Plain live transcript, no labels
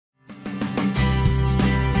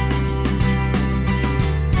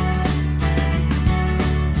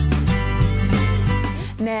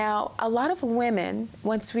Now, a lot of women,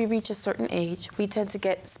 once we reach a certain age, we tend to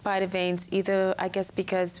get spider veins, either, I guess,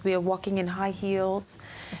 because we are walking in high heels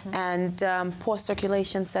and poor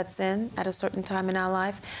circulation sets in at a certain time in our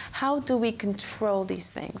life. How do we control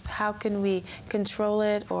these things? How can we control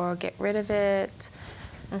it or get rid of it?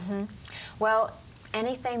 Well,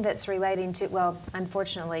 anything that's relating to, well,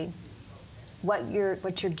 unfortunately, what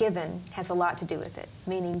you're given has a lot to do with it,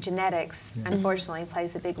 meaning genetics, unfortunately,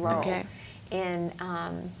 plays a big role in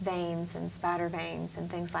veins and spider veins and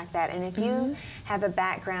things like that. And if you have a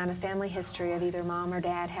background, a family history of either mom or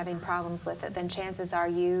dad having problems with it, then chances are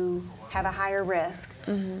you have a higher risk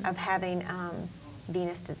of having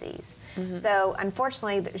venous disease. So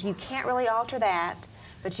unfortunately, you can't really alter that,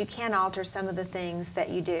 but you can alter some of the things that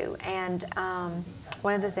you do. And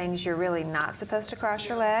one of the things, you're really not supposed to cross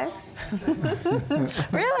your legs.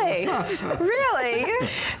 Really? Really?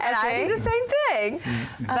 And I do the same thing.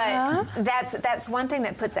 But that's one thing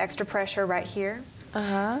that puts extra pressure right here.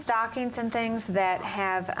 Stockings and things that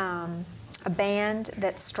have a band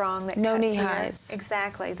that's strong that no cuts knee here. highs.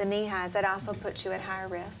 Exactly, the knee highs. That also puts you at higher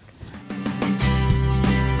risk.